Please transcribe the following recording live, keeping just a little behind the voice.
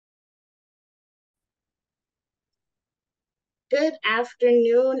Good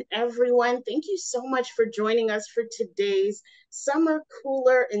afternoon, everyone. Thank you so much for joining us for today's summer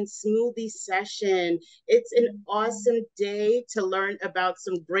cooler and smoothie session. It's an awesome day to learn about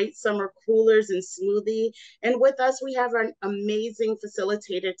some great summer coolers and smoothie. And with us, we have an amazing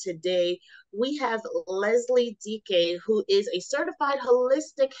facilitator today. We have Leslie Dicke, who is a certified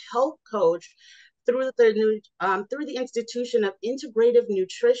holistic health coach through the institution of integrative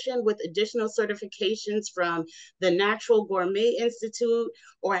nutrition with additional certifications from the Natural Gourmet Institute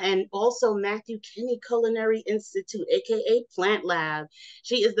and also Matthew Kenny Culinary Institute, aka Plant Lab.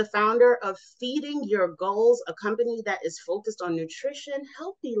 She is the founder of Feeding Your Goals, a company that is focused on nutrition,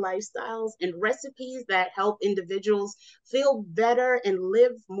 healthy lifestyles, and recipes that help individuals feel better and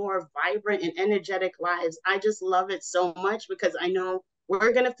live more vibrant and energetic lives. I just love it so much because I know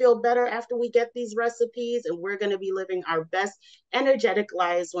we're going to feel better after we get these recipes, and we're going to be living our best energetic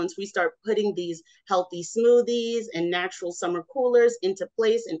lives once we start putting these healthy smoothies and natural summer coolers into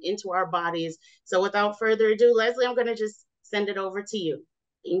place and into our bodies. So without further ado, Leslie, I'm going to just send it over to you.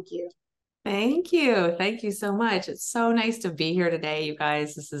 Thank you. Thank you. Thank you so much. It's so nice to be here today, you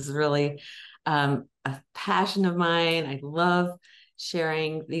guys. This is really a passion of mine. I love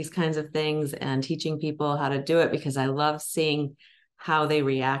sharing these kinds of things and teaching people how to do it because I love seeing how they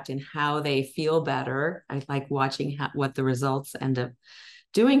react and how they feel better. I like watching what the results end up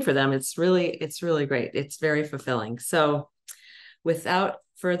doing for them. It's really great. It's very fulfilling. So without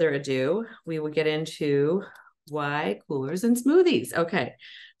further ado, we will get into why coolers and smoothies. Okay.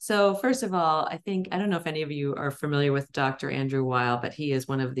 So first of all, I don't know if any of you are familiar with Dr. Andrew Weil, but he is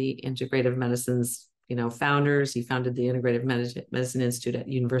one of the integrative medicine's, founders. He founded the Integrative Medicine Institute at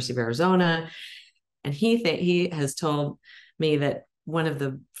University of Arizona. And he has told me that one of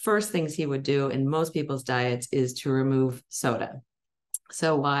the first things he would do in most people's diets is to remove soda.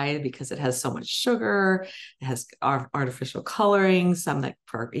 So why? Because it has so much sugar, it has artificial coloring, some that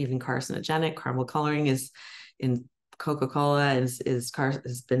are even carcinogenic. Caramel coloring is in Coca-Cola has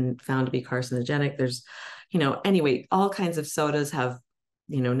been found to be carcinogenic. There's, anyway, all kinds of sodas have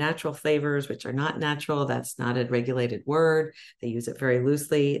natural flavors, which are not natural. That's not a regulated word. They use it very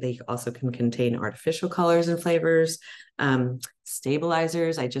loosely. They also can contain artificial colors and flavors.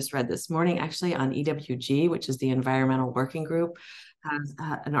 Stabilizers. I just read this morning, actually, on EWG, which is the Environmental Working Group, has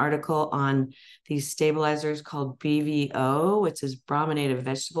an article on these stabilizers called BVO, which is brominated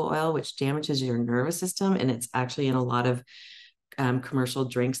vegetable oil, which damages your nervous system. And it's actually in a lot of commercial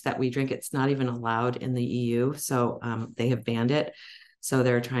drinks that we drink. It's not even allowed in the EU. So they have banned it. So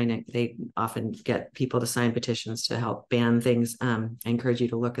they often get people to sign petitions to help ban things. I encourage you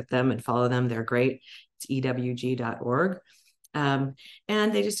to look at them and follow them. They're great. It's ewg.org. And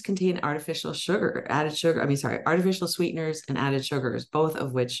they just contain artificial sweeteners and added sugars, both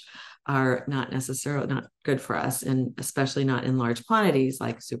of which are not good for us, and especially not in large quantities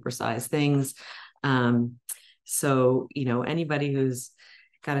like supersized things. So, anybody who's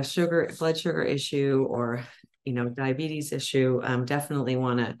got a blood sugar issue or diabetes issue, definitely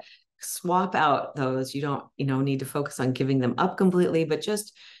want to swap out those. You don't, need to focus on giving them up completely, but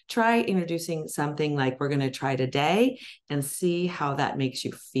just try introducing something like we're going to try today and see how that makes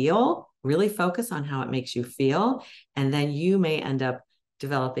you feel. Really focus on how it makes you feel. And then you may end up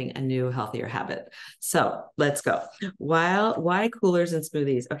developing a new healthier habit. So let's go. Why coolers and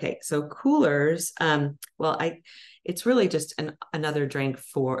smoothies? Okay. So coolers, it's really just another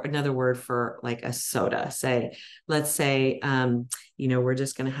word for like a soda. Let's say, we're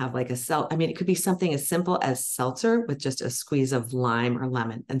just going to have like it could be something as simple as seltzer with just a squeeze of lime or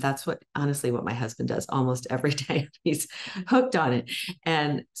lemon. And that's honestly what my husband does almost every day. He's hooked on it.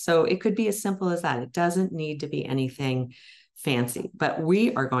 And so it could be as simple as that. It doesn't need to be anything fancy, but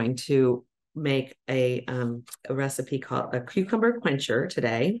we are going to make a recipe called a cucumber quencher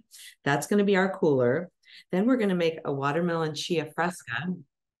today. That's going to be our cooler. Then we're going to make a watermelon chia fresca,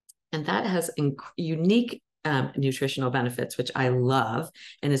 and that has unique nutritional benefits, which I love,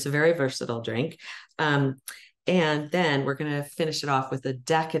 and it's a very versatile drink. And then we're going to finish it off with a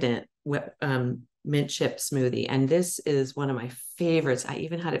decadent mint chip smoothie. And this is one of my favorites. I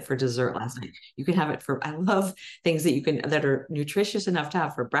even had it for dessert last night. You can have it I love things that are nutritious enough to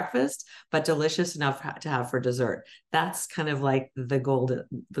have for breakfast, but delicious enough to have for dessert. That's kind of like the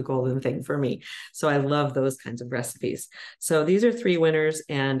golden thing for me. So I love those kinds of recipes. So these are 3 winners.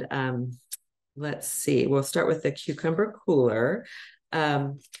 And let's see, we'll start with the cucumber cooler.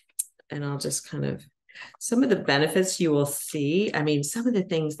 And I'll just kind of Some of the benefits you will see, I mean, some of the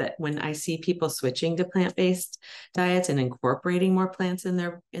things that when I see people switching to plant-based diets and incorporating more plants in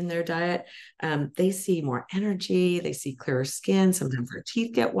their diet, they see more energy, they see clearer skin, sometimes their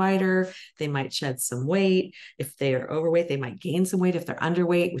teeth get whiter, they might shed some weight. If they are overweight, they might gain some weight if they're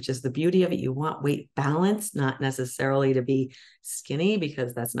underweight, which is the beauty of it. You want weight balance, not necessarily to be skinny,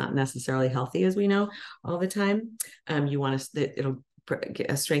 because that's not necessarily healthy, as we know all the time. You want to, it'll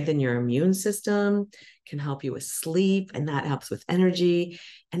strengthen your immune system, can help you with sleep, and that helps with energy.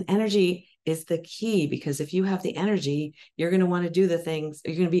 And energy is the key, because if you have the energy, you're going to want to do the things,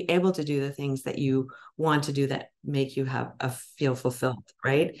 you're going to be able to do the things that you want to do that make you have a feel fulfilled,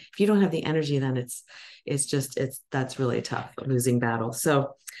 right? If you don't have the energy, then that's really a tough losing battle.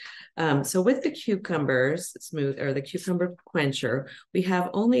 So with the cucumbers, the cucumber quencher, we have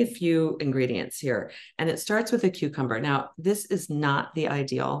only a few ingredients here, and it starts with a cucumber. Now, this is not the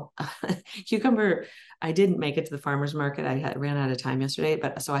ideal cucumber. I didn't make it to the farmer's market. I ran out of time yesterday,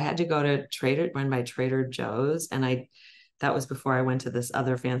 but so I had to go to run by Trader Joe's, and that was before I went to this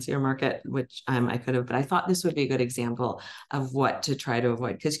other fancier market, which I could have, but I thought this would be a good example of what to try to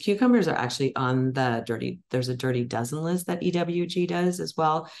avoid, because cucumbers are actually on there's a dirty dozen list that EWG does as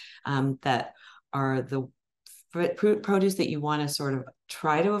well, that are the produce that you want to sort of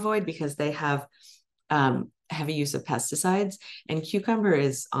try to avoid, because they have heavy use of pesticides, and cucumber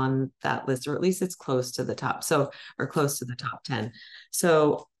is on that list, or at least it's close to the top, or close to the top 10.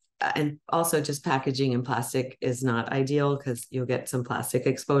 So and also just packaging in plastic is not ideal, because you'll get some plastic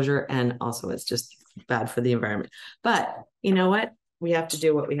exposure, and also it's just bad for the environment. But you know what? We have to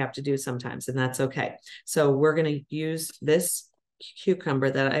do what we have to do sometimes, and that's okay. So we're going to use this cucumber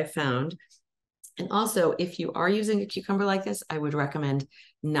that I found. And also, if you are using a cucumber like this, I would recommend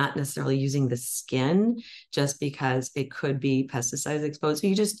not necessarily using the skin, just because it could be pesticides exposed.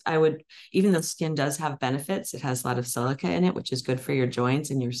 Even though skin does have benefits, it has a lot of silica in it, which is good for your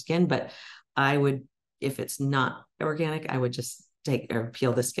joints and your skin. But if it's not organic, I would just take or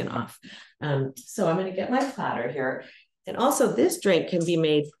peel the skin off. So I'm going to get my platter here. And also, this drink can be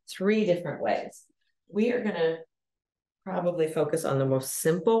made 3 different ways. We are going to probably focus on the most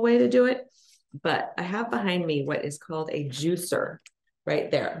simple way to do it. But I have behind me what is called a juicer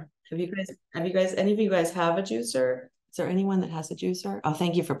right there. Any of you guys have a juicer? Is there anyone that has a juicer? Oh,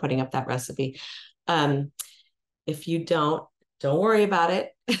 thank you for putting up that recipe. If you don't worry about it.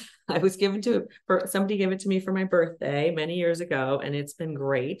 Somebody gave it to me for my birthday many years ago, and it's been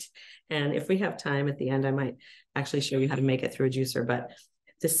great. And if we have time at the end, I might actually show you how to make it through a juicer. But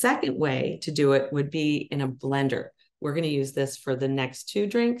the second way to do it would be in a blender. We're going to use this for the next 2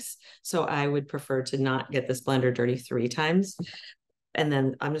 drinks. So I would prefer to not get this blender dirty 3 times. And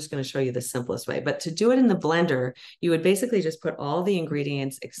then I'm just going to show you the simplest way. But to do it in the blender, you would basically just put all the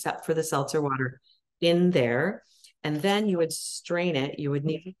ingredients except for the seltzer water in there. And then you would strain it. You would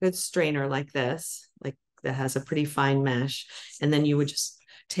need a good strainer like this, like that has a pretty fine mesh. And then you would just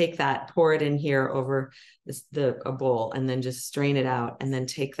take that, pour it in here over a bowl, and then just strain it out, and then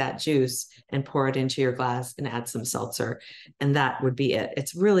take that juice and pour it into your glass and add some seltzer. And that would be it.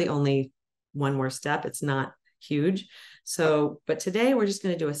 It's really only one more step. It's not huge. So, but today we're just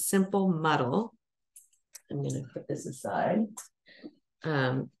going to do a simple muddle. I'm going to put this aside.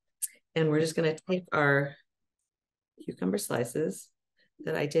 And we're just going to take our cucumber slices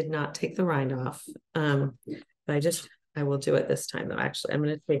that I did not take the rind off. But I will do it this time though. Actually, I'm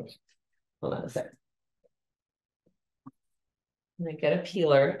going to hold on a second. I'm going to get a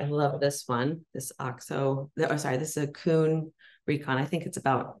peeler. I love this one. This is a Coon Recon. I think it's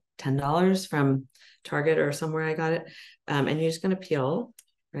about $10 from Target or somewhere I got it. And you're just going to peel,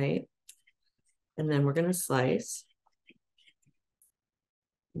 right? And then we're going to slice.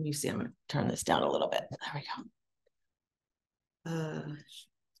 You see, I'm going to turn this down a little bit. There we go.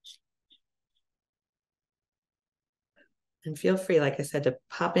 And feel free, like I said, to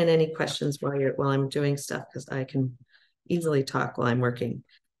pop in any questions while I'm doing stuff, because I can easily talk while I'm working.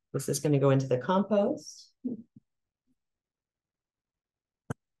 This is going to go into the compost.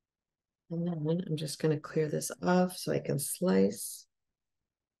 And then I'm just going to clear this off so I can slice.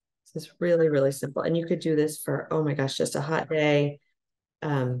 This is really, really simple. And you could do this for, oh my gosh, just a hot day.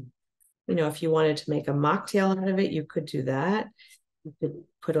 If you wanted to make a mocktail out of it, you could do that. You could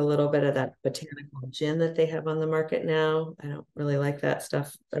put a little bit of that botanical gin that they have on the market now. I don't really like that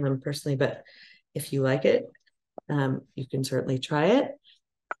stuff personally, but if you like it, you can certainly try it.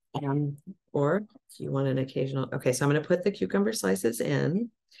 Or if you want an occasional, okay, so I'm going to put the cucumber slices in.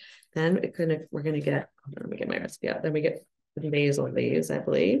 Then we're going to get, let me get my recipe out. Then we get basil leaves, I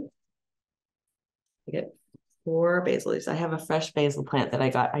believe. We get 4 basil leaves. I have a fresh basil plant that I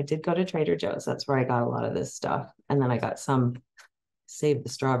got. I did go to Trader Joe's. That's where I got a lot of this stuff. And then I got some, saved the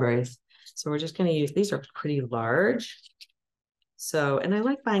strawberries. So we're just going to use, these are pretty large. So, and I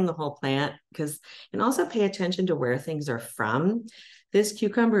like buying the whole plant because, and also pay attention to where things are from. This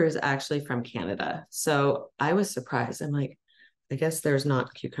cucumber is actually from Canada. So I was surprised. I'm like, I guess there's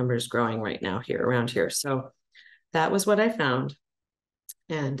not cucumbers growing right now here around here. So that was what I found.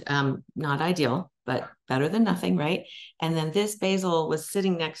 And not ideal, but better than nothing, right? And then this basil was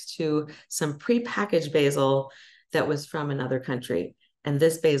sitting next to some prepackaged basil that was from another country. And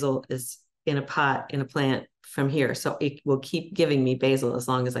this basil is in a pot in a plant from here. So it will keep giving me basil as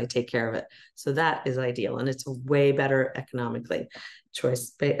long as I take care of it. So that is ideal. And it's a way better economically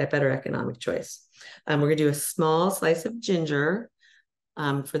choice, a better economic choice. We're gonna do a small slice of ginger.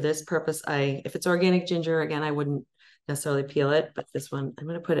 For this purpose, if it's organic ginger, again, I wouldn't necessarily peel it, but this one, I'm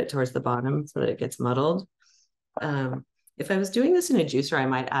going to put it towards the bottom so that it gets muddled. If I was doing this in a juicer, I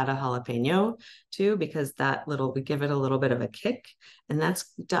might add a jalapeno too, because that would give it a little bit of a kick. And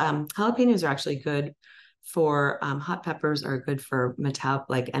that's, jalapenos are actually good for, hot peppers are good for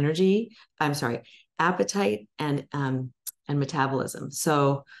energy. I'm sorry, appetite and metabolism.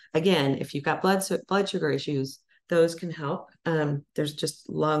 So again, if you've got blood sugar issues, those can help. There's just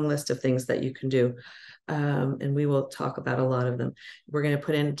a long list of things that you can do. And we will talk about a lot of them. We're going to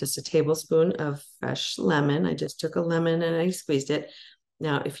put in just a tablespoon of fresh lemon. I just took a lemon and I squeezed it.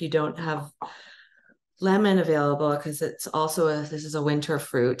 Now, if you don't have lemon available, because it's also this is a winter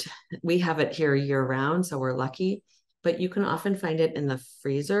fruit, we have it here year round, so we're lucky, but you can often find it in the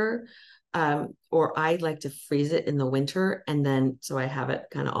freezer. Or I like to freeze it in the winter, and then so I have it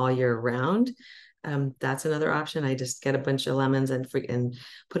kind of all year round. That's another option. I just get a bunch of lemons and put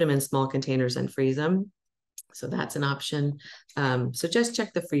them in small containers and freeze them. So that's an option. So just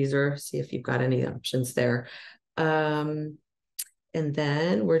check the freezer, see if you've got any options there. And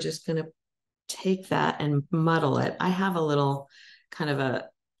then we're just going to take that and muddle it. I have a little kind of a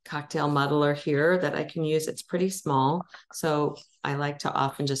cocktail muddler here that I can use. It's pretty small. So I like to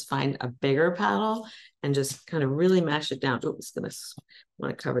often just find a bigger paddle and just kind of really mash it down. Oh, it's going to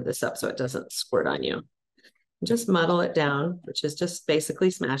want to cover this up so it doesn't squirt on you. Just muddle it down, which is just basically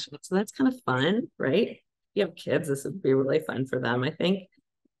smashing it. So that's kind of fun, right? If you have kids, this would be really fun for them, I think.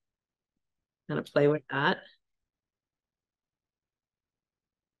 Kind of play with that.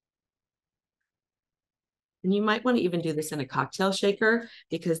 And you might want to even do this in a cocktail shaker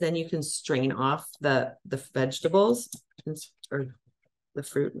because then you can strain off the vegetables or the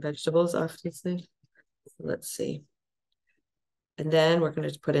fruit and vegetables off these things. Let's see. And then we're going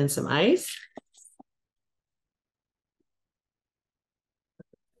to put in some ice.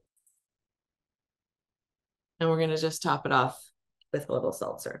 And we're going to just top it off with a little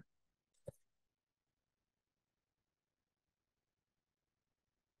seltzer.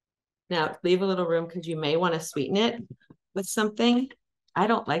 Now, leave a little room because you may want to sweeten it with something. I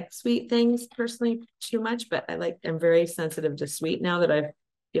don't like sweet things personally too much, but I'm very sensitive to sweet now that I've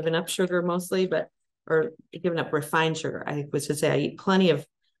given up sugar mostly, or given up refined sugar. I was to say I eat plenty of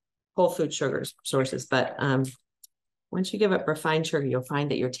whole food sugars sources, but once you give up refined sugar, you'll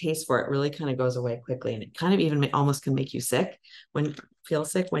find that your taste for it really kind of goes away quickly. And it kind of even almost can make you sick feel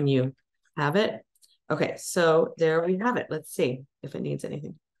sick when you have it. Okay, so there we have it. Let's see if it needs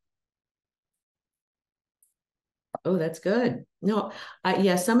anything. Oh, that's good. No,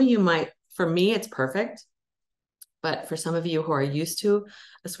 yeah, some of you might, for me, it's perfect. But for some of you who are used to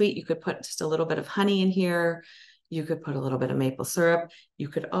a sweet, you could put just a little bit of honey in here. You could put a little bit of maple syrup. You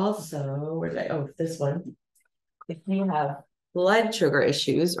could also, this one. If you have blood sugar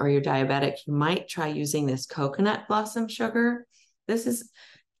issues or you're diabetic, you might try using this coconut blossom sugar. This is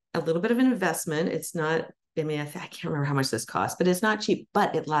a little bit of an investment. It's not, I can't remember how much this costs, but it's not cheap,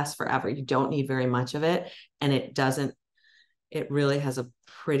 but it lasts forever. You don't need very much of it. And it really has a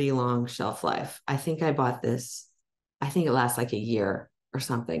pretty long shelf life. I think I bought this, I think it lasts like a year or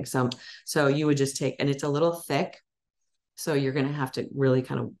something. So you would just take, and it's a little thick. So you're going to have to really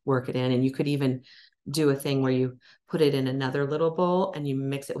kind of work it in. And you could even do a thing where you put it in another little bowl and you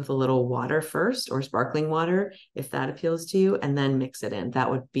mix it with a little water first, or sparkling water, if that appeals to you, and then mix it in. That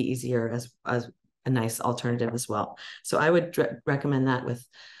would be easier as a nice alternative as well. So I would recommend that with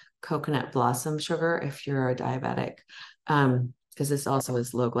coconut blossom sugar if you're a diabetic, because this also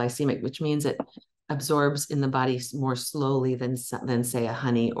is low glycemic, which means it absorbs in the body more slowly than say a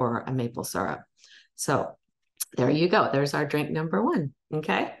honey or a maple syrup. So there you go. There's our drink number 1.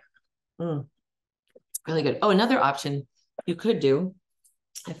 Okay. Really good. Oh, another option you could do.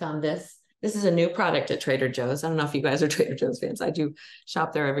 I found this. This is a new product at Trader Joe's. I don't know if you guys are Trader Joe's fans. I do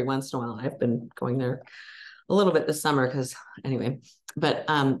shop there every once in a while. I've been going there a little bit this summer because anyway, but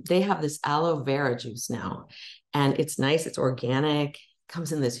they have this aloe vera juice now, and it's nice. It's organic.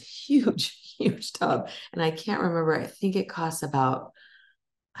 Comes in this huge tub, and I can't remember. I think it costs about,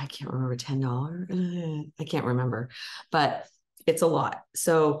 I can't remember, $10. I can't remember, but it's a lot.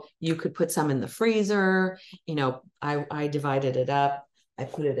 So you could put some in the freezer. I divided it up. I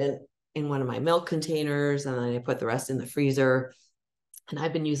put it in one of my milk containers, and then I put the rest in the freezer. And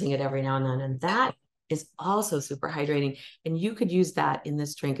I've been using it every now and then. And that is also super hydrating. And you could use that in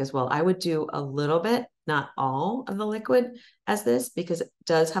this drink as well. I would do a little bit, not all of the liquid as this, because it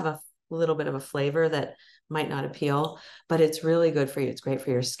does have a little bit of a flavor that might not appeal, but it's really good for you. It's great for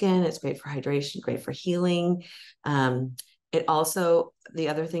your skin. It's great for hydration, great for healing. It also, the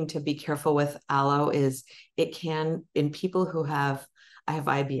other thing to be careful with aloe is it can, in people who have, I have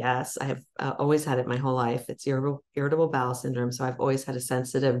IBS. I have always had it my whole life. It's irritable bowel syndrome. So I've always had a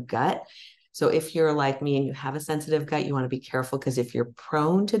sensitive gut. So if you're like me and you have a sensitive gut, you want to be careful, because if you're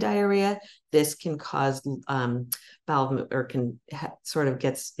prone to diarrhea, this can cause bowel, or can sort of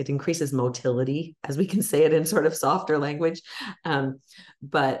it increases motility, as we can say it in sort of softer language.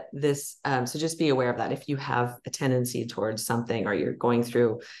 But this, so just be aware of that. If you have a tendency towards something, or you're going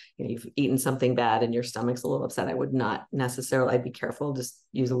through, you've eaten something bad and your stomach's a little upset, I would not necessarily, I'd be careful, just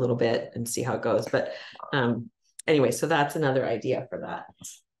use a little bit and see how it goes. But anyway, so that's another idea for that.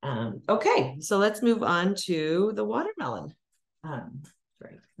 Okay, so let's move on to the watermelon.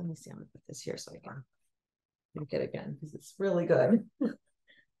 Right, let me see, I'm gonna put this here so I can make it again, because it's really good.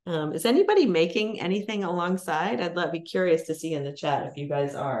 Is anybody making anything alongside? I'd be curious to see in the chat if you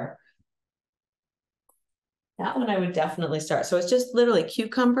guys are. That one I would definitely start. So it's just literally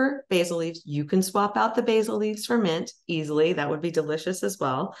cucumber, basil leaves. You can swap out the basil leaves for mint easily. That would be delicious as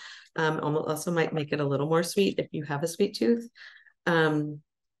well. Also might make it a little more sweet if you have a sweet tooth.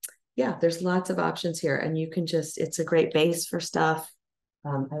 Yeah, there's lots of options here, and you can just, it's a great base for stuff.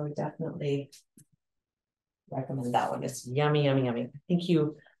 I would definitely recommend that one. It's yummy, yummy, yummy. I think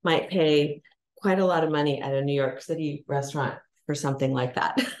you might pay quite a lot of money at a New York City restaurant for something like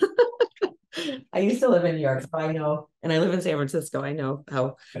that. I used to live in New York, so I know, and I live in San Francisco. I know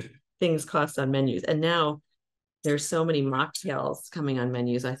how things cost on menus. And now there's so many mocktails coming on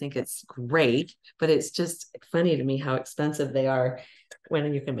menus. I think it's great, but it's just funny to me how expensive they are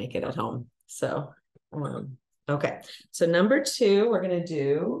when you can make it at home. So, okay. So number 2, we're going to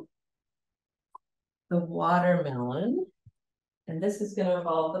do the watermelon. And this is going to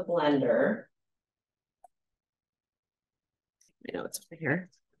involve the blender. I know it's over here.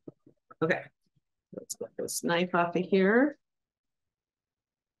 Okay. Let's get this knife off of here.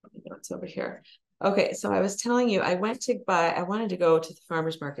 I know it's over here. Okay, so I was telling you, I wanted to go to the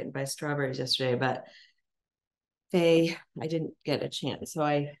farmer's market and buy strawberries yesterday, but I didn't get a chance. So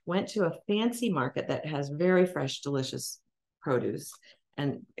I went to a fancy market that has very fresh, delicious produce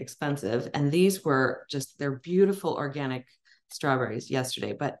and expensive. And these were they're beautiful organic strawberries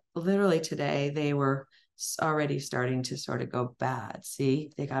yesterday, but literally today they were already starting to sort of go bad.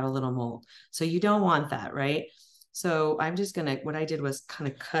 See, they got a little mold. So you don't want that, right? So I'm just what I did was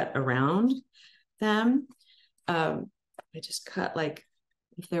kind of cut around them. I just cut, like,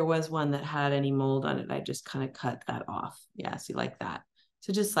 if there was one that had any mold on it, I just kind of cut that off. Yeah, see, like that.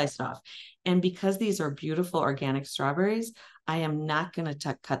 So just slice it off. And because these are beautiful organic strawberries, I am not going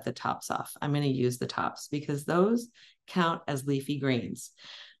to cut the tops off. I'm going to use the tops because those count as leafy greens.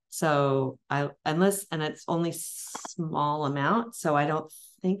 So and it's only small amount, so I don't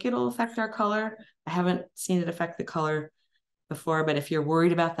think it'll affect our color. I haven't seen it affect the color before, but if you're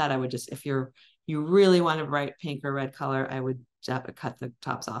worried about that, I would just, if you really want a bright pink or red color, I would cut the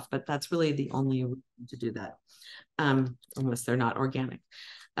tops off, but that's really the only way to do that, unless they're not organic.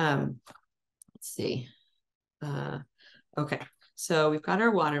 Let's see. Okay, so we've got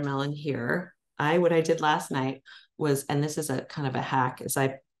our watermelon here. What I did last night was, and this is a kind of a hack, is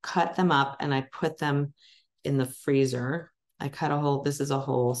I cut them up and I put them in the freezer. I cut a whole, this is a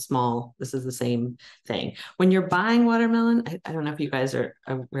whole small, this is the same thing. When you're buying watermelon, I don't know if you guys are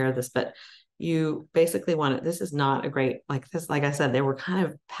aware of this, but you basically want it. This is not a great, like this, like I said, they were kind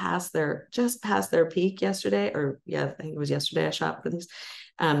of just past their peak yesterday, or yeah, I think it was yesterday I shot for these.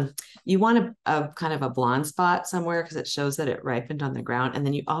 You want a kind of a blonde spot somewhere because it shows that it ripened on the ground. And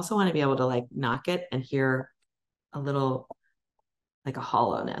then you also want to be able to like knock it and hear a little, like a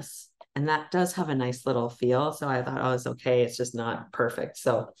hollowness. And that does have a nice little feel. So I thought, oh, it's okay. It's just not perfect.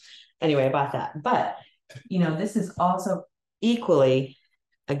 So anyway, I bought that. But, this is also equally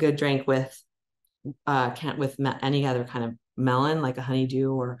a good drink with any other kind of melon, like a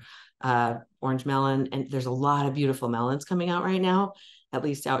honeydew or orange melon. And there's a lot of beautiful melons coming out right now, at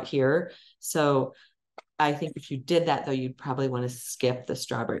least out here. So I think if you did that though, you'd probably want to skip the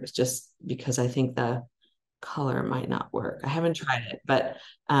strawberries just because I think the color might not work. I haven't tried it, but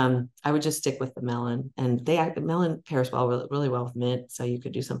I would just stick with the melon, and the melon pairs really well with mint. So you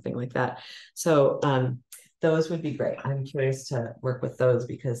could do something like that. So those would be great. I'm curious to work with those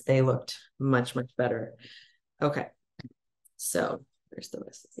because they looked much, much better. Okay. So there's the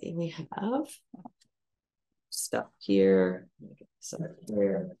recipe. We have stuff here. Some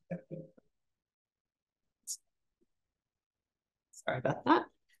here. Sorry about that.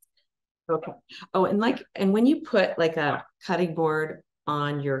 Okay. Oh, and when you put like a cutting board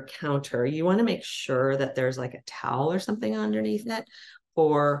on your counter, you want to make sure that there's like a towel or something underneath it.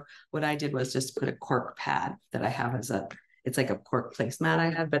 Or what I did was just put a cork pad that I have it's like a cork placemat I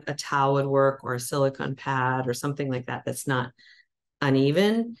have, but a towel would work, or a silicone pad or something like that that's not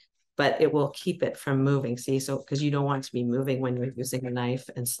uneven, but it will keep it from moving. See, so because you don't want it to be moving when you're using a knife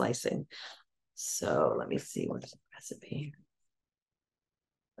and slicing. So let me see what's the recipe.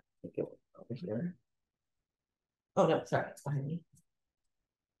 I think it was over here. Oh no, sorry, it's behind me.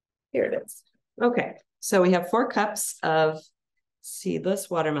 Here it is. Okay, so we have 4 cups of seedless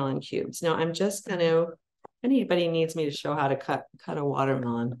watermelon cubes. Now I'm just going to, if anybody needs me to show how to cut a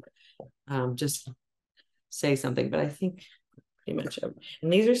watermelon, just say something, but I think pretty much,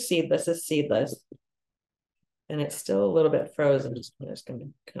 and these are seedless, this is seedless, and it's still a little bit frozen. Just going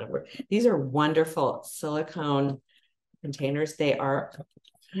to kind of work. These are wonderful silicone containers. They are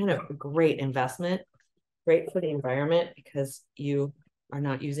kind of a great investment, great for the environment because you are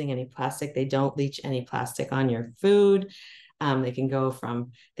not using any plastic. They don't leach any plastic on your food. They can go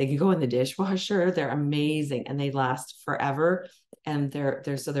in the dishwasher. They're amazing and they last forever. And they're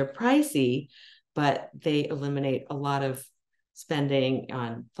pricey, but they eliminate a lot of spending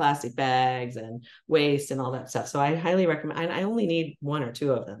on plastic bags and waste and all that stuff. So I highly recommend. I only need 1 or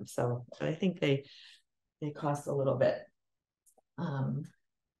 2 of them, so I think they cost a little bit.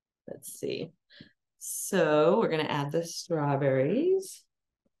 Let's see. So we're going to add the strawberries.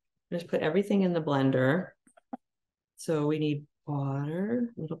 Just put everything in the blender. So we need water,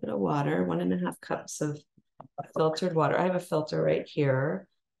 a little bit of water, 1.5 cups of filtered water. I have a filter right here.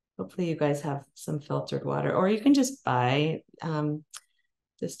 Hopefully you guys have some filtered water, or you can just buy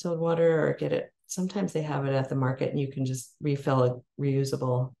distilled water or get it. Sometimes they have it at the market and you can just refill a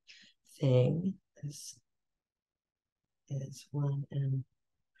reusable thing. This is 1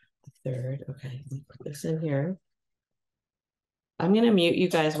 1/3. Okay, let me put this in here. I'm going to mute you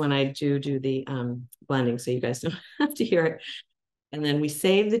guys when I do the blending so you guys don't have to hear it. And then we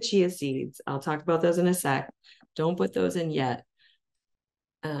save the chia seeds. I'll talk about those in a sec. Don't put those in yet.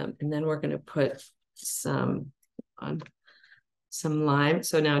 And then we're going to put some lime.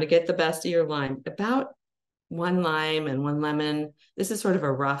 So now to get the best of your lime, about 1 lime and 1 lemon. This is sort of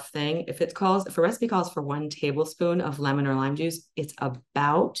a rough thing. If a recipe calls for 1 tablespoon of lemon or lime juice, it's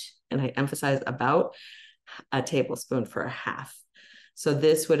about, and I emphasize about, a tablespoon for a half. So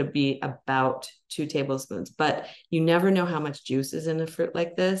this would be about 2 tablespoons, but you never know how much juice is in a fruit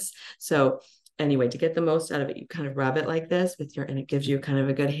like this. So anyway, to get the most out of it, you kind of rub it like this and it gives you kind of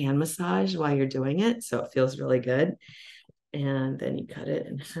a good hand massage while you're doing it. So it feels really good. And then you cut it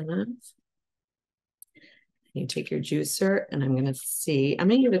in half. You take your juicer, and I'm going to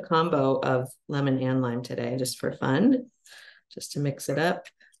give a combo of lemon and lime today just for fun, just to mix it up.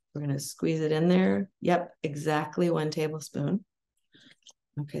 We're going to squeeze it in there. Yep, exactly 1 tablespoon.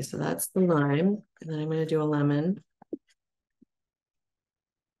 Okay, so that's the lime. And then I'm going to do a lemon.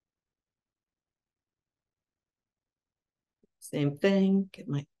 Same thing, get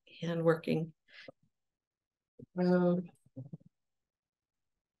my hand working.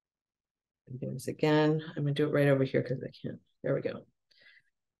 Do this again. I'm going to do it right over here because I can't. There we go.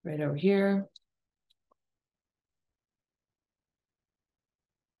 Right over here.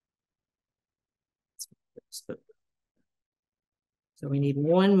 So we need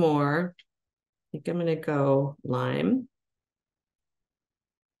 1 more. I think I'm going to go lime.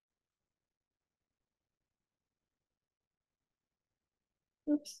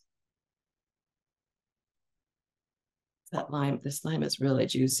 Oops. This lime is really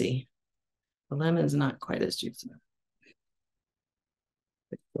juicy. The lemon's not quite as juicy.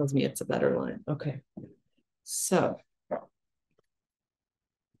 It tells me it's a better lime. Okay. So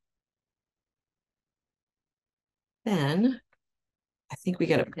then I think we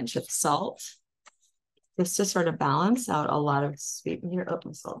get a pinch of salt just to sort of balance out a lot of sweet in here. Oh,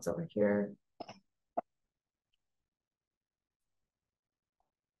 my salt's over here.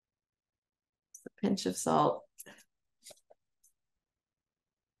 Just a pinch of salt.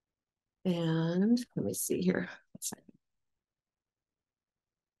 And let me see here.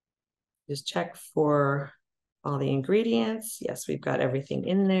 just check for all the ingredients. Yes, we've got everything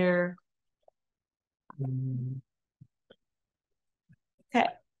in there. Okay,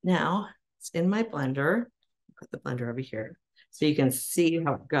 now it's in my blender. Put the blender over here so you can see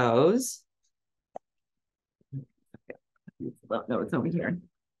how it goes. Well, no, it's over here.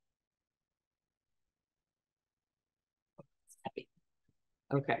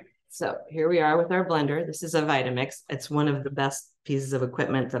 Okay, so here we are with our blender. This is a Vitamix. It's one of the best pieces of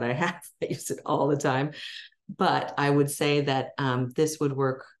equipment that I have. I use it all the time. But I would say that this would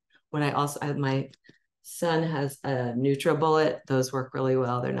work when my son has a NutriBullet. Those work really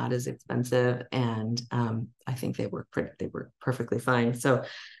well. They're not as expensive, and I think they work perfectly fine. So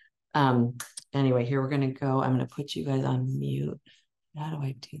anyway, here we're gonna go. I'm gonna put you guys on mute. How do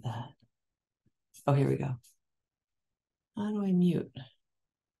I do that? Oh, here we go. How do I mute?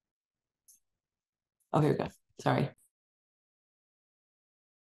 Oh, here we go. Sorry.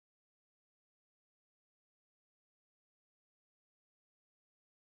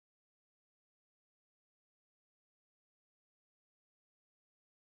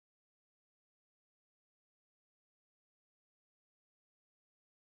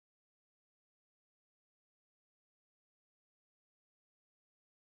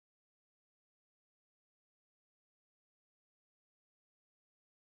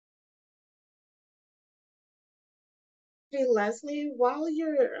 Hey, Leslie, while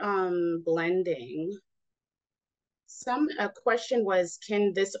you're blending, a question was,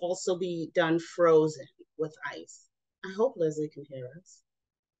 can this also be done frozen with ice? I hope Leslie can hear us.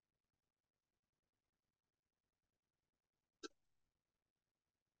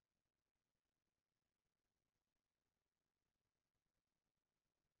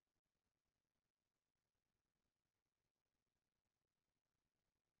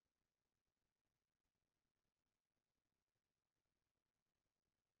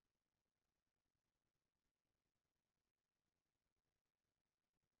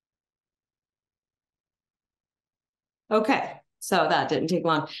 Okay, so that didn't take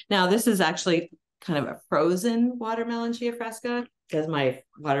long. Now this is actually kind of a frozen watermelon chia fresca because my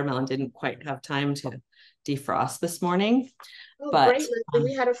watermelon didn't quite have time to defrost this morning. Oh, But great, Leslie.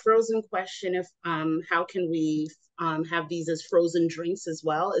 We had a frozen question if how can we have these as frozen drinks as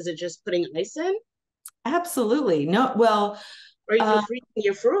well? Is it just putting ice in? absolutely no. Well, Or even freezing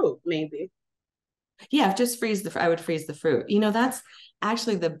your fruit, maybe. yeah, just I would freeze the fruit. That's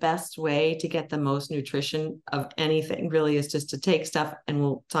actually the best way to get the most nutrition of anything, really, is just to take stuff, and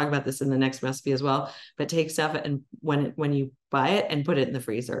we'll talk about this in the next recipe as well, but take stuff and when you buy it and put it in the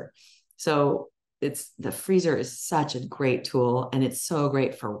freezer. So the freezer is such a great tool, and it's so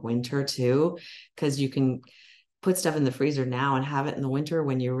great for winter too, because you can put stuff in the freezer now and have it in the winter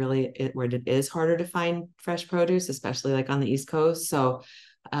when where it is harder to find fresh produce, especially like on the East Coast. So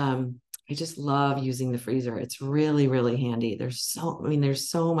I just love using the freezer. It's really, really handy. There's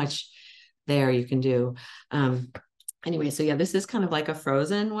so much there you can do. Anyway, so yeah, this is kind of like a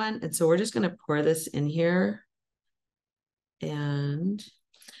frozen one. And so we're just going to pour this in here. And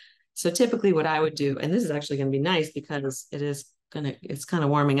so typically what I would do, and this is actually going to be nice because it's kind of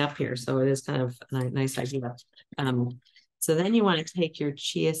warming up here. So it is kind of a nice idea. So then you want to take your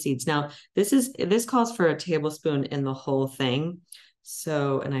chia seeds. Now this calls for a tablespoon in the whole thing.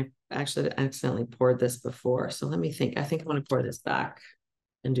 So, and I actually accidentally poured this before. So let me think. I think I want to pour this back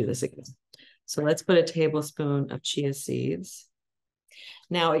and do this again. So let's put a tablespoon of chia seeds.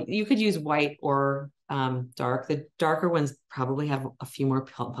 Now you could use white or dark. The darker ones probably have a few more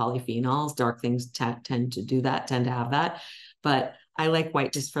polyphenols. Dark things tend to have that. But I like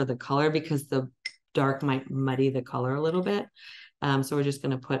white just for the color because the dark might muddy the color a little bit. So we're just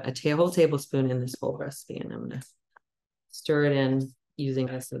going to put a whole tablespoon in this whole recipe, and I'm going to stir it in using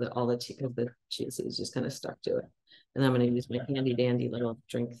this so that all the chia seeds just kind of stuck to it. And I'm going to use my handy dandy little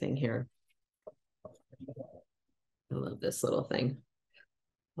drink thing here. I love this little thing.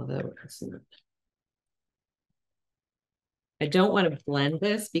 Although I don't want to blend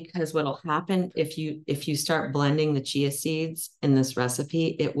this, because what'll happen if you start blending the chia seeds in this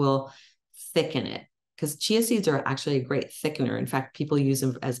recipe, it will thicken it, because chia seeds are actually a great thickener. In fact, people use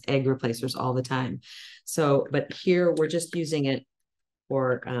them as egg replacers all the time. So, but here we're just using it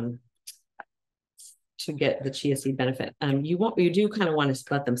for to get the chia seed benefit. You do kind of want to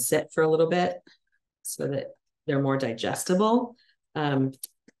let them sit for a little bit so that they're more digestible.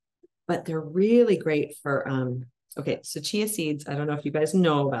 But they're really great for okay, so chia seeds, I don't know if you guys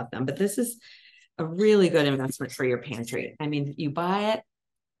know about them, but this is a really good investment for your pantry. I mean, you buy it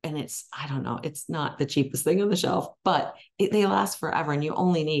and it's, I don't know, it's not the cheapest thing on the shelf, but they last forever. And you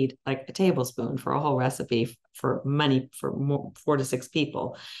only need like a tablespoon for a whole recipe for money for 4 to 6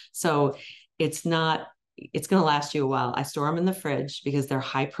 people. So it's not, it's going to last you a while. I store them in the fridge because they're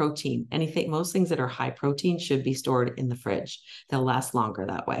high protein. Most things that are high protein should be stored in the fridge. They'll last longer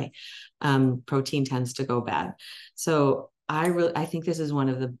that way. Protein tends to go bad. So I think this is one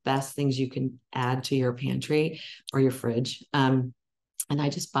of the best things you can add to your pantry or your fridge. And I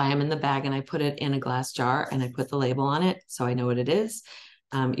just buy them in the bag and I put it in a glass jar and I put the label on it so I know what it is.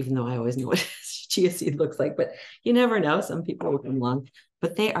 Even though I always know what chia seed looks like, but you never know. Some people will come along,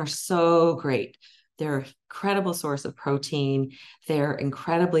 but they are so great. They're an incredible source of protein. They're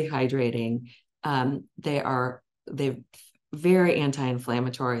incredibly hydrating. They're very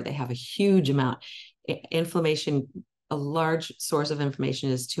anti-inflammatory. They have a huge amount. Inflammation, a large source of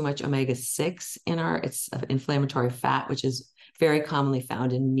inflammation is too much omega-6 it's an inflammatory fat, which is very commonly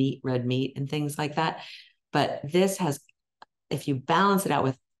found in meat, red meat, and things like that. But this has, if you balance it out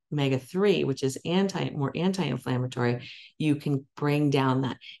with omega-3, which is more anti-inflammatory, you can bring down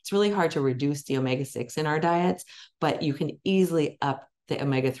that. It's really hard to reduce the omega-6 in our diets, but you can easily up the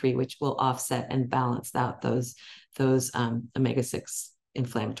omega-3, which will offset and balance out those omega-6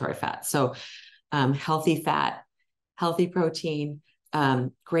 inflammatory fats. So healthy fat, healthy protein,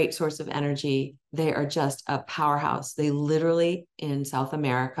 great source of energy. They are just a powerhouse. They literally, in South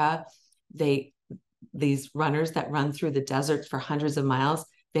America, these runners that run through the deserts for hundreds of miles,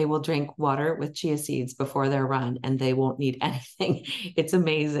 they will drink water with chia seeds before their run and they won't need anything. It's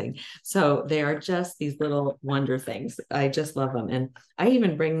amazing. So they are just these little wonder things. I just love them. And I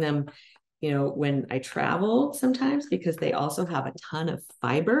even bring them, when I travel sometimes, because they also have a ton of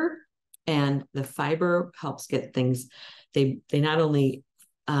fiber, and the fiber helps get things. They not only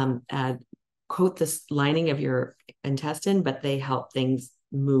coat this lining of your intestine, but they help things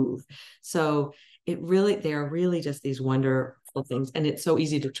move. So they are really just these wonderful things. And it's so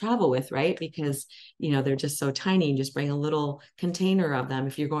easy to travel with, right? Because, they're just so tiny. You just bring a little container of them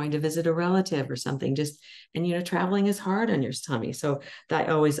if you're going to visit a relative or something, and traveling is hard on your tummy. So I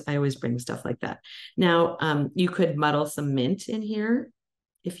always bring stuff like that. Now, you could muddle some mint in here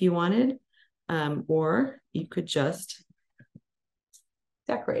if you wanted, or you could just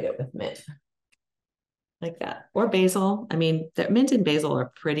decorate it with mint like that, or basil. I mean, the mint and basil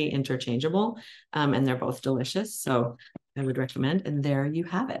are pretty interchangeable, and they're both delicious. So I would recommend. And there you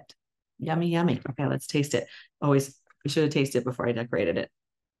have it. Yummy, yummy. Okay, let's taste it. We should have tasted it before I decorated it.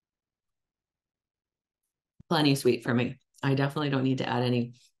 Plenty sweet for me. I definitely don't need to add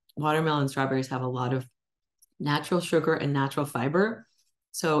any. Watermelon and strawberries have a lot of natural sugar and natural fiber.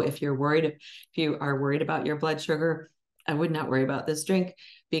 So if you are worried about your blood sugar, I would not worry about this drink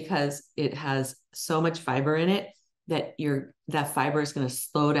because it has so much fiber in it that that fiber is going to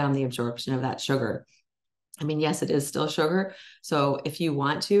slow down the absorption of that sugar. I mean, yes, it is still sugar. So if you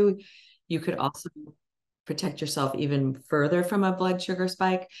want to, you could also protect yourself even further from a blood sugar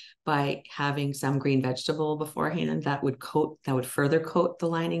spike by having some green vegetable beforehand that would further coat the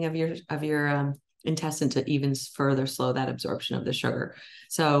lining of your intestine to even further slow that absorption of the sugar.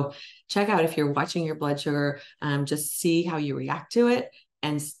 So check out, if you're watching your blood sugar, just see how you react to it,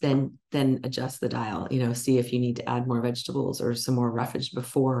 and then adjust the dial. See if you need to add more vegetables or some more roughage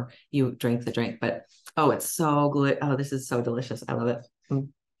before you drink the drink. But it's so good. Oh, this is so delicious. I love it.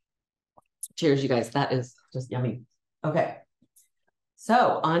 Cheers, you guys. That is just yummy. Okay.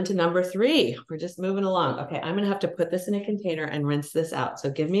 So on to number 3. We're just moving along. Okay, I'm going to have to put this in a container and rinse this out. So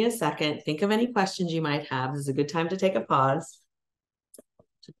give me a second. Think of any questions you might have. This is a good time to take a pause.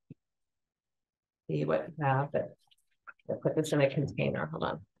 See what you have. But I'll put this in a container. Hold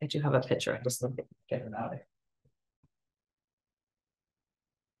on. I do have a picture. I just need to get it out.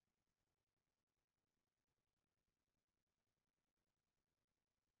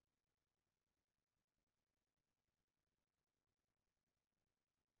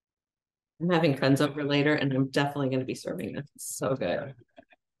 I'm having friends over later, and I'm definitely going to be serving this. It's so good.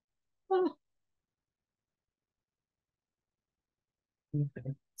 Oh.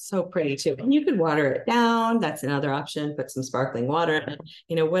 Okay. So pretty too. And you could water it down. That's another option. Put some sparkling water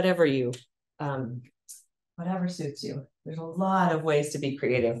in it. Whatever suits you. There's a lot of ways to be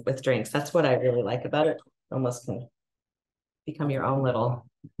creative with drinks. That's what I really like about it. Almost can become your own little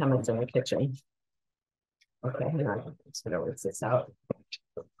chemist in the kitchen. Okay, hang on. I'm just gonna rinse this out.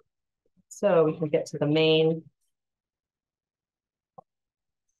 So we can get to the main.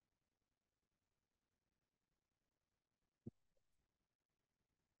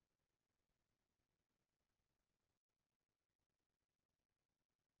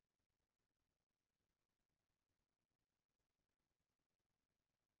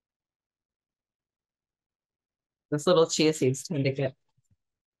 This little chia seeds tend to get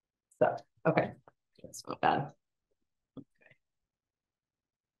stuck. Okay, that's not bad.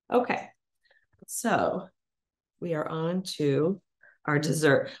 Okay, so we are on to our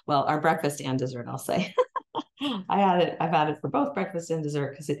dessert. Well, our breakfast and dessert, I'll say. I've had it for both breakfast and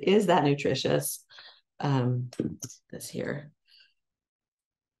dessert because it is that nutritious. This here.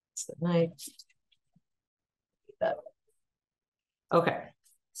 It's the knife. Okay,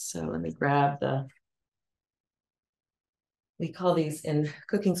 so let me grab we call these in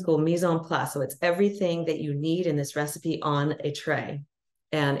cooking school mise en place. So it's everything that you need in this recipe on a tray.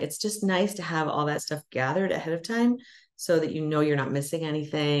 And it's just nice to have all that stuff gathered ahead of time so that you know you're not missing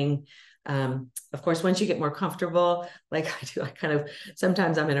anything. Of course, once you get more comfortable, like I do,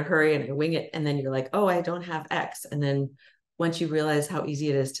 sometimes I'm in a hurry and I wing it, and then you're like, oh, I don't have X. And then once you realize how easy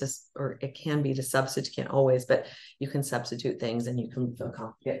it is or it can be to substitute, you can't always, but you can substitute things and you can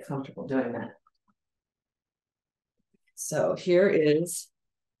get comfortable doing that. So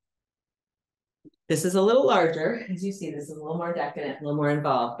this is a little larger. As you see, this is a little more decadent, a little more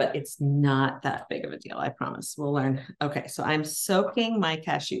involved, but it's not that big of a deal, I promise. We'll learn. Okay, so I'm soaking my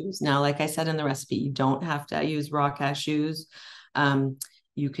cashews. Now, like I said in the recipe, you don't have to use raw cashews.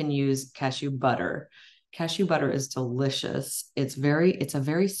 You can use cashew butter. Cashew butter is delicious. It's a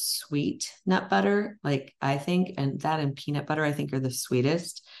very sweet nut butter, like I think, and that and peanut butter, I think, are the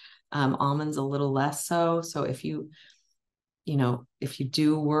sweetest. Almonds a little less so. So if you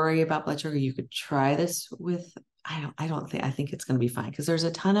do worry about blood sugar, you could try this with, I think it's going to be fine because there's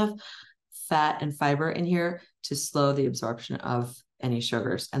a ton of fat and fiber in here to slow the absorption of any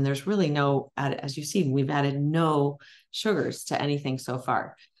sugars. And there's really as you see, we've added no sugars to anything so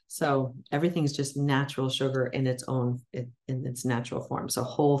far. So everything's just natural sugar in its natural form. So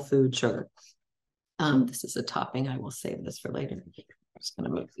whole food sugar. This is a topping. I will save this for later. I'm just going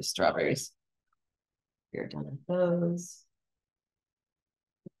to move the strawberries. We're done with those.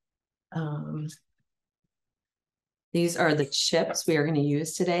 These are the chips we are going to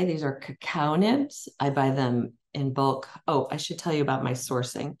use today. These are cacao nibs. I buy them in bulk. Oh, I should tell you about my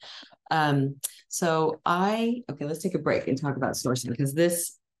sourcing. Okay, let's take a break and talk about sourcing because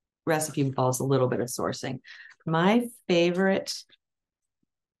this recipe involves a little bit of sourcing. My favorite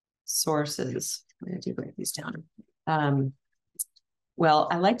sources, I'm going to write these down. Well,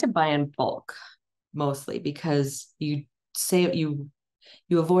 I like to buy in bulk mostly because you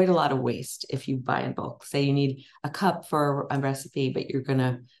avoid a lot of waste if you buy in bulk. Say you need a cup for a recipe, but you're going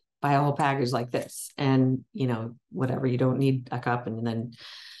to buy a whole package like this and, whatever, you don't need a cup.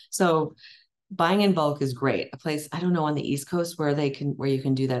 So buying in bulk is great. A place, I don't know on the East Coast where you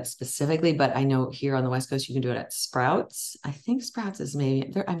can do that specifically, but I know here on the West Coast, you can do it at Sprouts. I think Sprouts is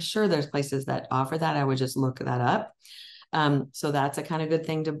I'm sure there's places that offer that. I would just look that up. So that's a kind of good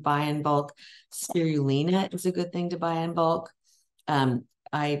thing to buy in bulk. Spirulina is a good thing to buy in bulk.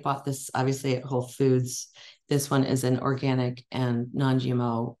 I bought this obviously at Whole Foods. This one is an organic and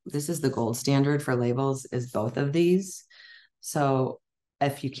non-GMO. This is the gold standard for labels, is both of these. So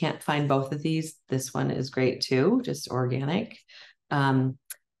if you can't find both of these, this one is great too, just organic or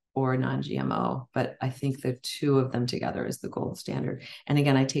non-GMO. But I think the two of them together is the gold standard. And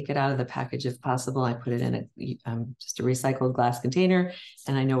again, I take it out of the package if possible. I put it in just a recycled glass container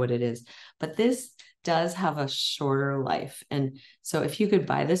and I know what it is. But this does have a shorter life. And so if you could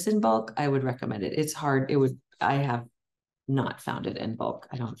buy this in bulk, I would recommend it. It's hard. I have not found it in bulk,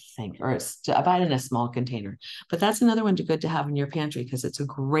 I don't think, or I buy it in a small container, but that's another one good to have in your pantry because it's a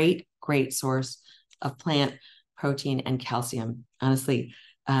great, great source of plant protein and calcium. Honestly,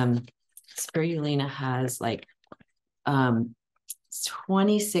 spirulina has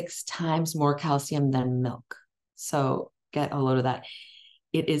 26 times more calcium than milk. So get a load of that.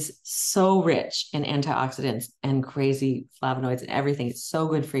 It is so rich in antioxidants and crazy flavonoids and everything. It's so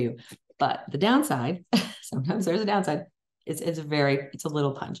good for you. But the downside, sometimes there's a downside. It's a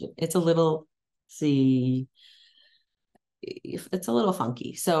little pungent. It's a little funky.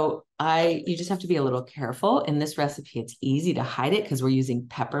 So you just have to be a little careful. In this recipe, it's easy to hide it because we're using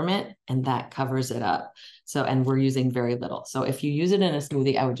peppermint and that covers it up. And we're using very little. So if you use it in a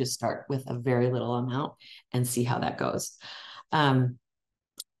smoothie, I would just start with a very little amount and see how that goes.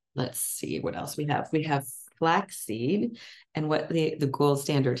 Let's see what else we have. We have flaxseed, and what the gold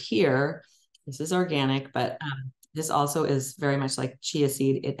standard here, this is organic, but this also is very much like chia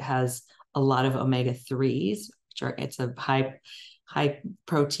seed. It has a lot of omega-3s, it's a high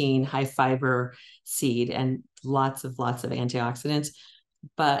protein, high fiber seed and lots of antioxidants.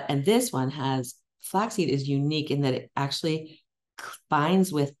 And this one flaxseed is unique in that it actually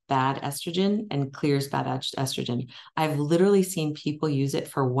binds with bad estrogen and clears bad estrogen. I've literally seen people use it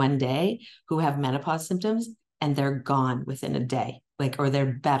for one day who have menopause symptoms and they're gone within a day, or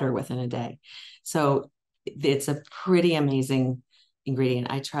they're better within a day. So it's a pretty amazing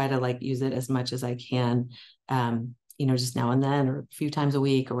ingredient. I try to use it as much as I can, just now and then, or a few times a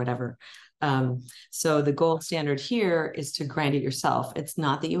week or whatever. So the gold standard here is to grind it yourself. It's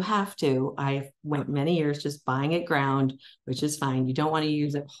not that you have to. I went many years just buying it ground, which is fine. You don't want to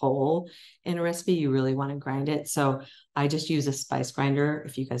use it whole in a recipe. You really want to grind it. So I just use a spice grinder.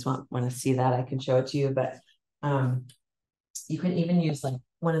 If you guys want to see that, I can show it to you. But you can even use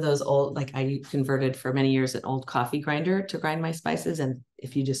one of those old, I converted for many years an old coffee grinder to grind my spices. And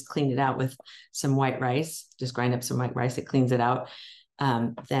if you just clean it out with some white rice, just grind up some white rice, it cleans it out.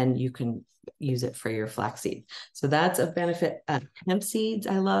 Then you can use it for your flaxseed. So that's a benefit. Hemp seeds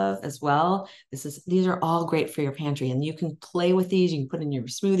I love as well. These are all great for your pantry, and you can play with these. You can put in your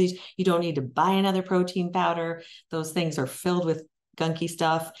smoothies. You don't need to buy another protein powder. Those things are filled with gunky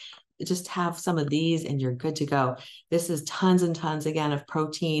stuff. Just have some of these and you're good to go. This is tons and tons again of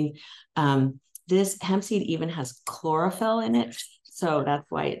protein. This hemp seed even has chlorophyll in it. So that's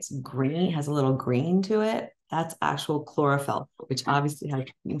why it's green, has a little green to it. That's actual chlorophyll, which obviously has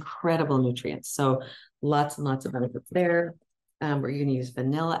incredible nutrients. So lots and lots of benefits there. We're going to use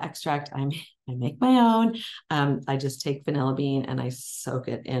vanilla extract. I make my own. I just take vanilla bean and I soak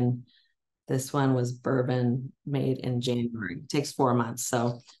it in. This one was bourbon made in January. It takes 4 months.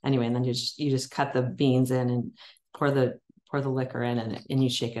 So anyway, and then you just cut the beans in and pour the liquor in, and you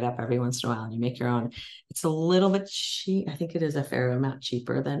shake it up every once in a while and you make your own. It's a little bit cheap. I think it is a fair amount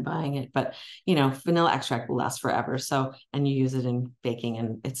cheaper than buying it, but vanilla extract will last forever. So, and you use it in baking,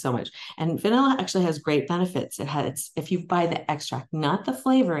 and it's so much. And vanilla actually has great benefits. If you buy the extract, not the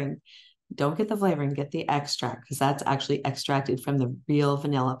flavoring, don't get the flavoring, get the extract, because that's actually extracted from the real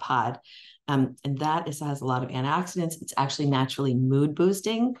vanilla pod. And that has a lot of antioxidants. It's actually naturally mood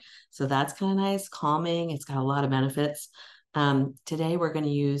boosting. So that's kind of nice, calming. It's got a lot of benefits. Today we're going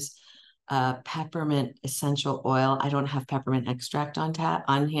to use peppermint essential oil. I don't have peppermint extract on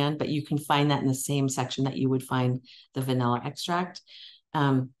hand, but you can find that in the same section that you would find the vanilla extract.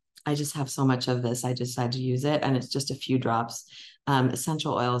 I just have so much of this. I decided to use it, and it's just a few drops.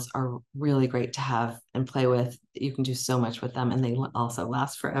 Essential oils are really great to have and play with. You can do so much with them, and they also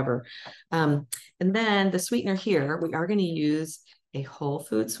last forever. And then the sweetener here, we are going to use a whole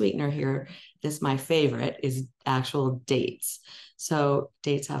food sweetener here. My favorite is actual dates. So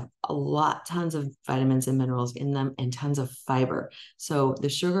dates have tons of vitamins and minerals in them, and tons of fiber. So the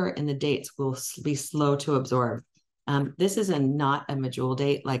sugar in the dates will be slow to absorb. This is not a medjool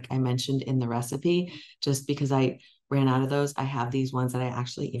date, like I mentioned in the recipe, just because I ran out of those. I have these ones that I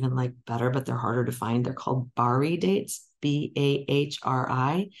actually even like better, but they're harder to find. They're called Bahri dates,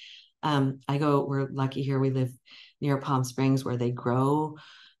 Bahri. We're lucky here. We live near Palm Springs, where they grow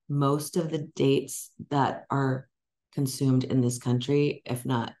most of the dates that are consumed in this country, if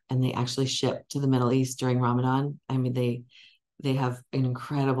not, and they actually ship to the Middle East during Ramadan. I mean, they have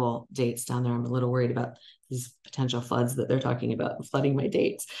incredible dates down there. I'm a little worried about these potential floods that they're talking about, flooding my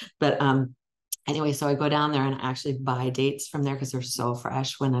dates. But anyway, so I go down there and I actually buy dates from there because they're so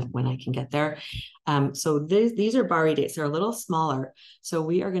fresh when I can get there. So these are Bahri dates. They're a little smaller. So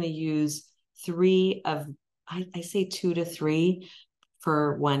we are going to use I say 2 to 3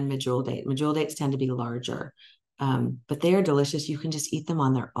 for one medjool date. Medjool dates tend to be larger. But they are delicious. You can just eat them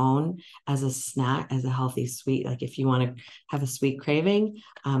on their own as a snack, as a healthy sweet. Like if you want to have a sweet craving,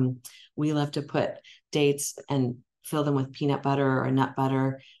 we love to put dates and fill them with peanut butter or nut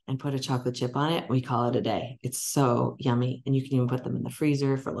butter and put a chocolate chip on it. We call it a day. It's so yummy. And you can even put them in the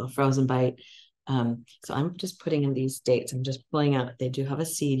freezer for a little frozen bite. So I'm just putting in these dates. I'm just pulling out. They do have a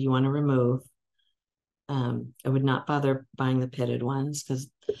seed you want to remove. I would not bother buying the pitted ones because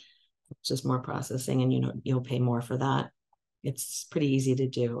it's just more processing, and you'll pay more for that. It's pretty easy to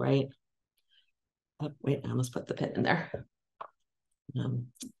do, right? Oh, wait, I almost put the pit in there.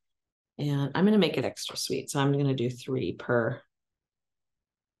 And I'm going to make it extra sweet. So I'm going to do 3 per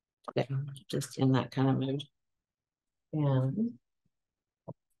day, just in that kind of mood.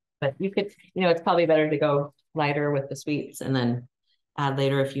 But you could, it's probably better to go lighter with the sweets and then add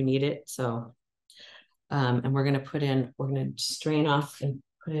later if you need it. So, and we're going to strain off and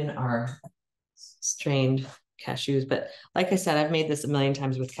put in our strained cashews. But like I said, I've made this a million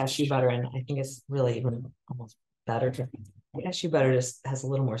times with cashew butter, and I think it's really even almost better. Cashew butter just has a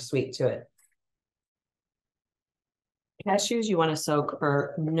little more sweet to it. Cashews you want to soak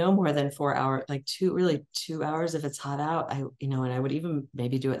for no more than 4 hours, like 2 hours if it's hot out. And I would even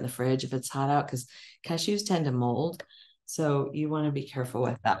maybe do it in the fridge if it's hot out, because cashews tend to mold. So you want to be careful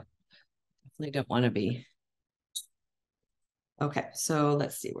with that. Definitely don't want to be. Okay, so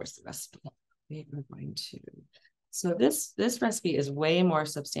let's see, where's the recipe? we are going to, so this recipe is way more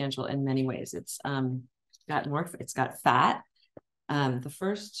substantial in many ways. It's got fat. The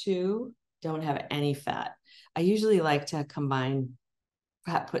first two don't have any fat. I usually like to combine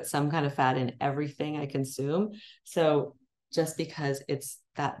put some kind of fat in everything I consume. So just because it's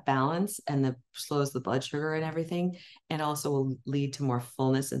that balance and the slows the blood sugar and everything, and also will lead to more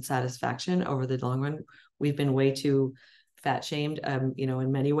fullness and satisfaction over the long run. We've been way too fat shamed,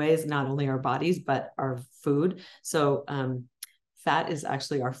 in many ways, not only our bodies, but our food. So fat is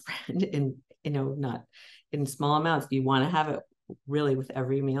actually our friend not in small amounts. You want to have it really with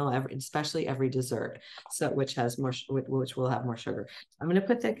every meal, especially every dessert. So which has more, which will have more sugar. I'm going to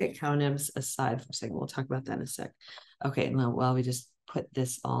put the cacao nibs aside for a second. We'll talk about that in a sec. Okay, now while we just put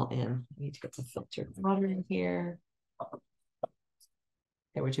this all in, we need to get some filtered water in here. Okay,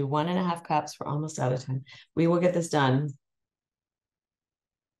 we're doing 1.5 cups. We're almost out of time. We will get this done.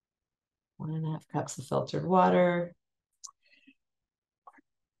 1.5 cups of filtered water.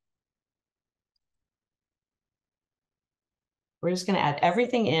 We're just going to add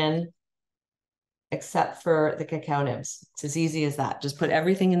everything in except for the cacao nibs. It's as easy as that. Just put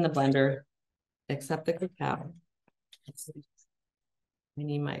everything in the blender except the cacao. I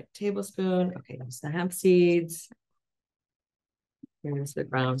need my tablespoon. Okay, here's the hemp seeds. Here's the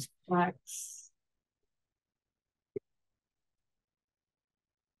ground flax.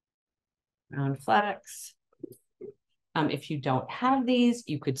 Ground flax. If you don't have these,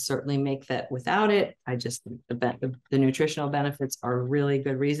 you could certainly make that without it. I just think the nutritional benefits are a really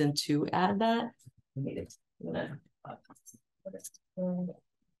good reason to add that.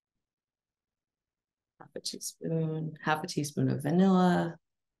 Half a teaspoon of vanilla.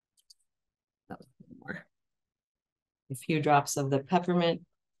 More. A few drops of the peppermint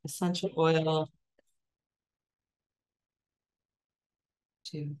essential oil.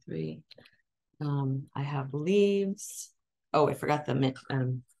 2, 3. I have leaves. Oh, I forgot the mint. I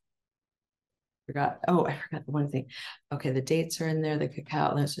forgot the one thing. Okay, the dates are in there, the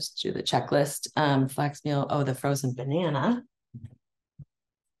cacao. Let's just do the checklist. Flax meal. Oh, the frozen banana.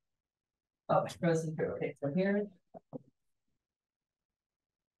 Oh, frozen fruit. Okay, so here.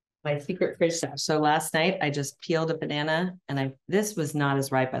 My secret fridge stuff. So last night I just peeled a banana and this was not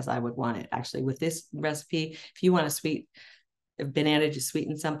as ripe as I would want it. Actually, with this recipe, if you want a banana to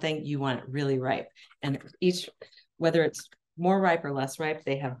sweeten something, you want it really ripe. And whether it's more ripe or less ripe,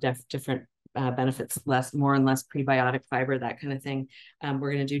 they have different benefits, more and less prebiotic fiber, that kind of thing.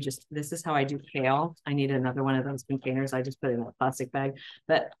 We're going to do this is how I do kale. I need another one of those containers. I just put it in a plastic bag,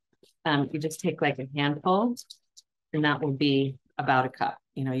 but you just take like a handful and that will be about a cup.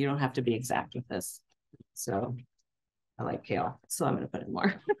 You don't have to be exact with this. So I like kale, so I'm going to put in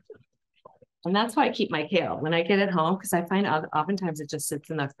more. And that's why I keep my kale when I get it home, because I find oftentimes it just sits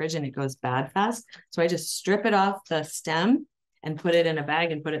in the fridge and it goes bad fast. So I just strip it off the stem and put it in a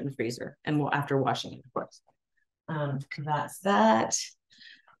bag and put it in the freezer. And after washing it, of course. That's that.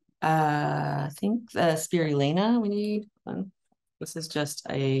 I think the spirulina we need. This is just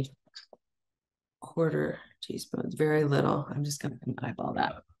a 1/4 teaspoon. It's very little. I'm just going to eyeball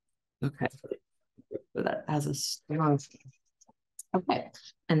that. Okay. So that has a strong. Okay.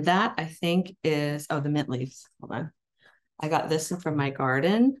 And that I think is, the mint leaves. Hold on. I got this from my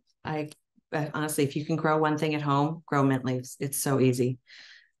garden. Honestly, if you can grow one thing at home, grow mint leaves. It's so easy.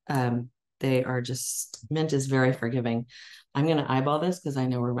 Mint is very forgiving. I'm going to eyeball this because I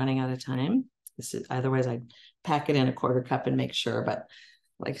know we're running out of time. Otherwise I'd pack it in a 1/4 cup and make sure. But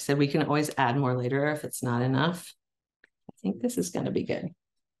like I said, we can always add more later if it's not enough. I think this is going to be good.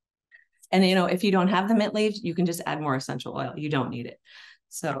 And, if you don't have the mint leaves, you can just add more essential oil. You don't need it.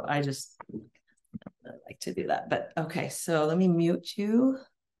 So I like to do that. But okay, so let me mute you.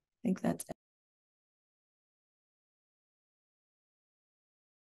 I think that's it.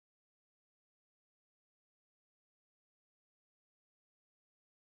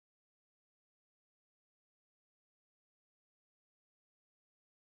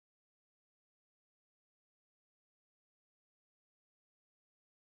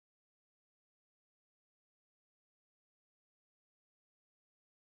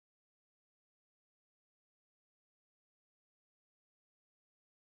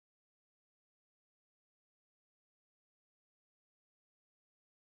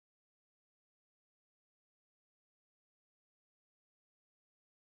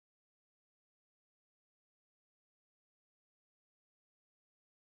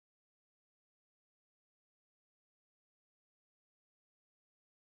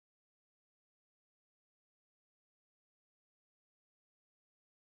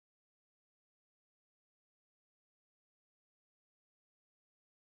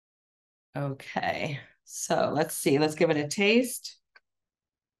 Okay, so let's see. Let's give it a taste.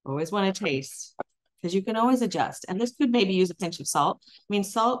 Always want to taste because you can always adjust. And this could maybe use a pinch of salt. I mean,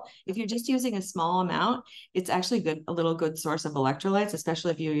 salt, if you're just using a small amount, it's actually good, a little good source of electrolytes,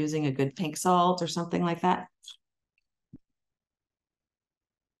 especially if you're using a good pink salt or something like that.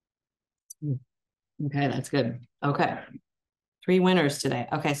 Okay, that's good. Okay, 3 winners today.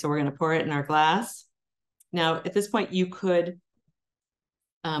 Okay, so we're going to pour it in our glass. Now, at this point, you could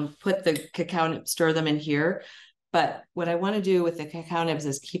put the cacao nibs, stir them in here. But what I want to do with the cacao nibs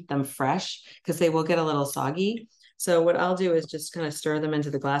is keep them fresh because they will get a little soggy. So what I'll do is just kind of stir them into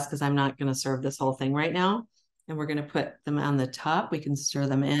the glass because I'm not going to serve this whole thing right now. And we're going to put them on the top. We can stir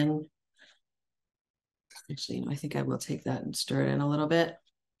them in. Actually, I think I will take that and stir it in a little bit.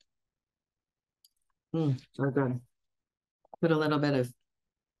 So good. Put a little bit of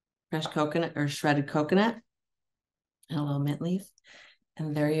fresh coconut or shredded coconut and a little mint leaf.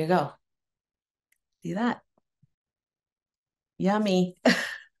 And there you go. See that? Yummy.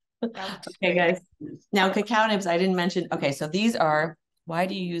 Okay, guys. Now, cacao nibs, I didn't mention. Okay, so these are, why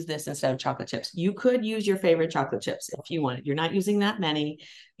do you use this instead of chocolate chips? You could use your favorite chocolate chips if you wanted. You're not using that many.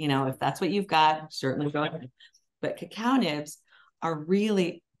 You know, if that's what you've got, certainly go ahead. But cacao nibs are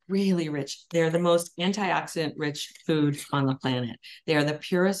really, really rich. They're the most antioxidant rich food on the planet. They are the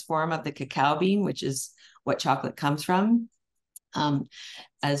purest form of the cacao bean, which is what chocolate comes from.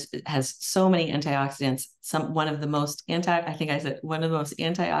 As it has so many antioxidants, one of the most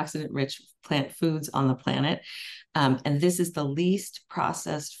antioxidant rich plant foods on the planet. And this is the least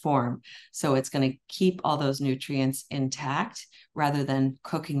processed form. So it's going to keep all those nutrients intact rather than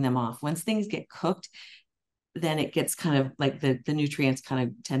cooking them off. Once things get cooked, then it gets kind of like the nutrients kind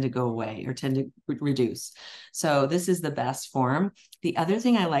of tend to go away or tend to reduce. So this is the best form. The other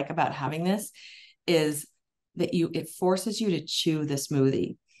thing I like about having this is that it forces you to chew the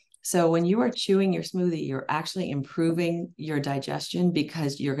smoothie. So when you are chewing your smoothie, you're actually improving your digestion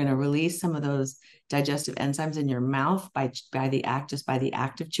because you're going to release some of those digestive enzymes in your mouth by the act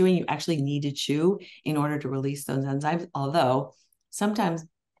of chewing. You actually need to chew in order to release those enzymes. Although sometimes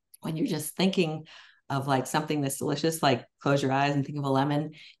when you're just thinking of like something that's delicious, like close your eyes and think of a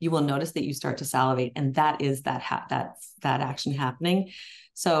lemon, you will notice that you start to salivate, and that is that action happening.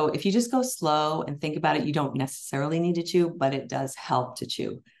 So if you just go slow and think about it, you don't necessarily need to chew, but it does help to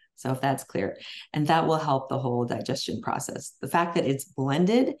chew. So if that's clear, and that will help the whole digestion process. The fact that it's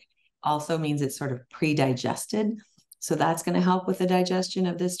blended also means it's sort of pre-digested. So that's going to help with the digestion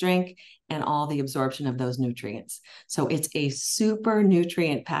of this drink and all the absorption of those nutrients. So it's a super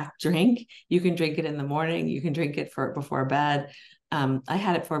nutrient packed drink. You can drink it in the morning. You can drink it before bed. I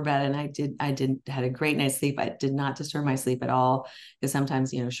had it for bed and I had a great night's sleep. I did not disturb my sleep at all because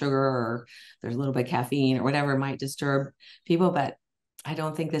sometimes, sugar or there's a little bit of caffeine or whatever might disturb people, but I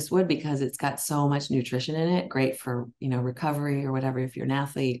don't think this would because it's got so much nutrition in it. Great for, recovery or whatever, if you're an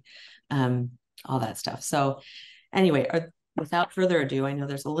athlete, all that stuff. So anyway, without further ado, I know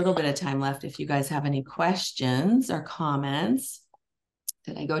there's a little bit of time left. If you guys have any questions or comments,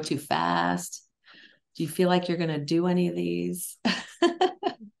 did I go too fast? Do you feel like you're going to do any of these?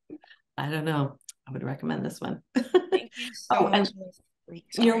 I don't know. I would recommend this one. Thank you so much.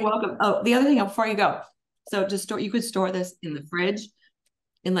 You're welcome. Oh, the other thing before you go. So you could store this in the fridge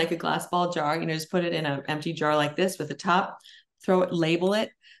in like a glass ball jar, just put it in an empty jar like this with a top, label it,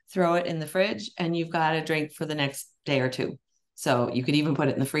 throw it in the fridge, and you've got a drink for the next day or two. So you could even put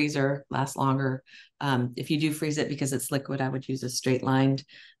it in the freezer, last longer. If you do freeze it because it's liquid, I would use a straight lined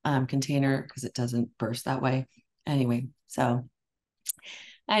container because it doesn't burst that way. Anyway,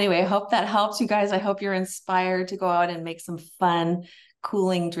 I hope that helps you guys. I hope you're inspired to go out and make some fun,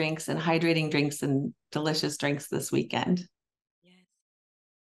 cooling drinks and hydrating drinks and delicious drinks this weekend.